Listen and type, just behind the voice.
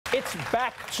It's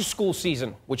back to school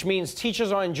season, which means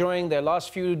teachers are enjoying their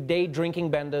last few day drinking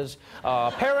benders,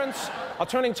 parents are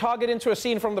turning Target into a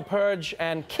scene from The Purge,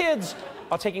 and kids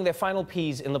are taking their final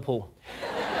pees in the pool.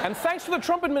 And thanks to the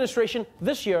Trump administration,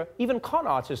 this year, even con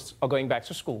artists are going back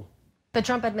to school. The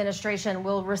Trump administration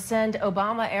will rescind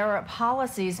Obama-era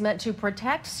policies meant to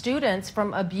protect students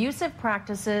from abusive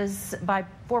practices by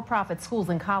for-profit schools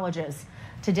and colleges.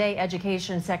 Today,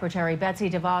 Education Secretary Betsy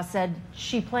DeVos said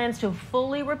she plans to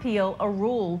fully repeal a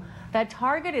rule that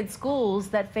targeted schools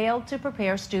that failed to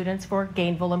prepare students for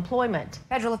gainful employment.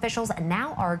 Federal officials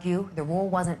now argue the rule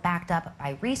wasn't backed up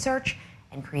by research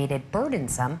and created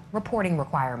burdensome reporting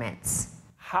requirements.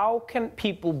 How can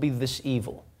people be this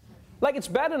evil? Like, it's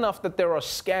bad enough that there are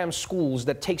scam schools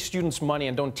that take students' money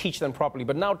and don't teach them properly,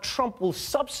 but now Trump will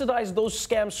subsidize those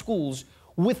scam schools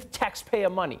with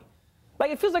taxpayer money. Like,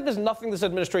 it feels like there's nothing this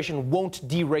administration won't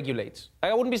deregulate.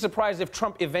 Like, I wouldn't be surprised if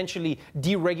Trump eventually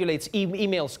deregulates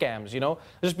email scams, you know?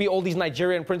 There'll just be all these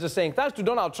Nigerian princes saying, thanks to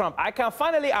Donald Trump, I can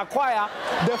finally acquire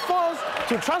the funds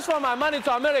to transfer my money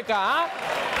to America, huh?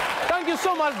 Thank you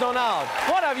so much, Donald.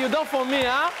 What have you done for me,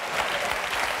 huh?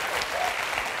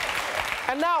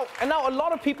 And now a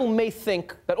lot of people may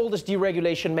think that all this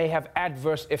deregulation may have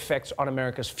adverse effects on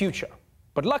America's future.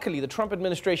 But luckily, the Trump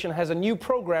administration has a new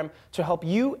program to help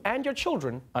you and your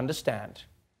children understand.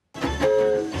 So,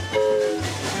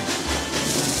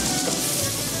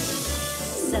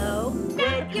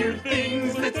 grab your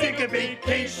things, let's take a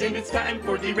vacation. It's time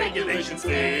for Deregulation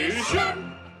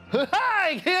Station.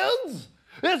 Hi, kids!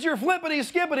 It's your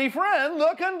flippity-skippity friend,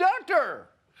 the conductor.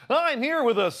 I'm here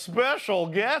with a special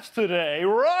guest today,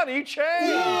 Ronny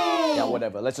Chieng. Yeah,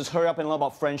 whatever. Let's just hurry up and learn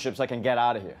about friendship so I can get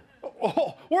out of here.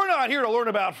 Oh, we're not here to learn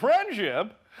about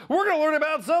friendship. We're going to learn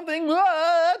about something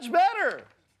much better.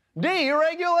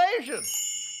 Deregulation.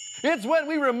 It's when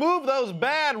we remove those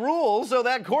bad rules so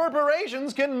that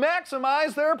corporations can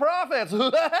maximize their profits.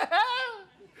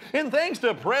 And thanks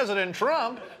to President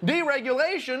Trump,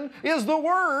 deregulation is the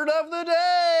word of the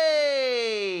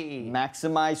day.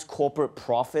 Maximize corporate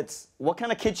profits? What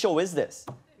kind of kid show is this?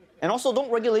 And also,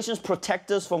 don't regulations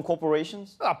protect us from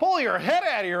corporations? Pull your head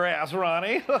out of your ass,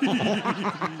 Ronnie.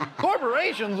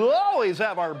 Corporations will always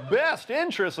have our best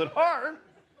interests at heart.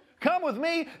 Come with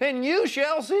me and you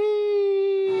shall see.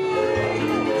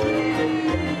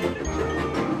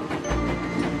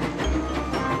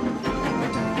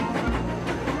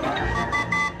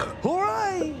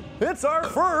 Hooray! It's our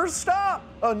first stop,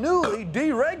 a newly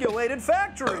deregulated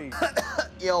factory.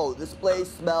 Yo, this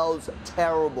place smells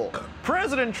terrible.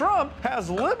 President Trump has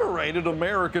liberated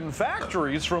American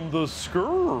factories from the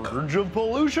scourge of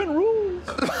pollution rules.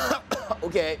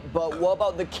 Okay, but what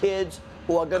about the kids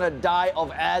who are gonna die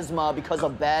of asthma because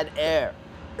of bad air?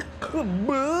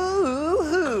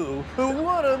 Boo-hoo!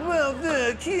 What about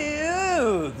the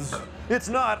kids? It's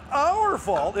not our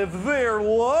fault if their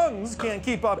lungs can't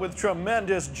keep up with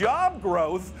tremendous job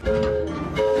growth.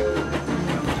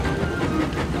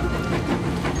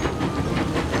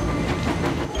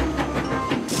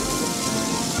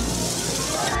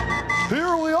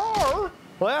 Here we are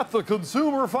at the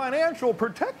Consumer Financial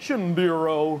Protection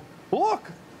Bureau. Look,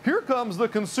 here comes the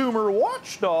consumer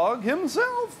watchdog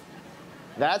himself.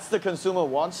 That's the consumer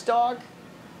watchdog?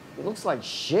 It looks like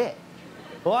shit.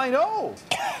 Well, I know.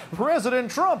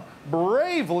 President Trump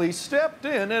bravely stepped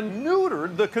in and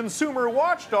neutered the consumer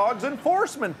watchdog's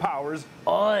enforcement powers.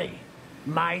 Oi,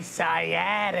 my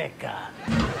sciatica.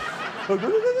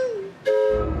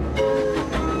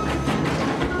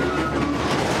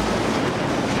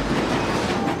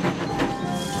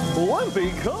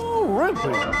 Limpy.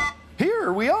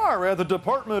 Here we are at the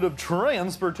Department of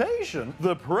Transportation.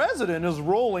 The president is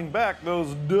rolling back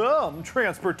those dumb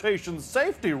transportation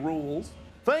safety rules.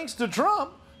 Thanks to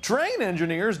Trump, train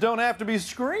engineers don't have to be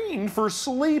screened for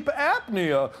sleep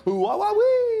apnea.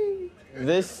 Ooh-wah-wah-wee.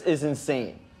 This is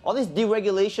insane. All this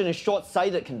deregulation is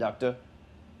short-sighted, conductor.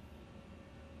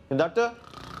 Conductor?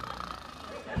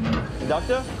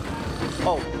 Conductor?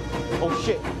 Oh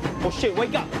shit. Oh shit,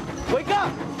 wake up! Wake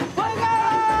up! Wake up!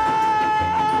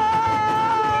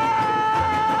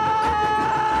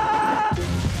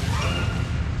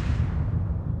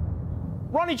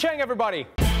 Ronny Chieng, everybody.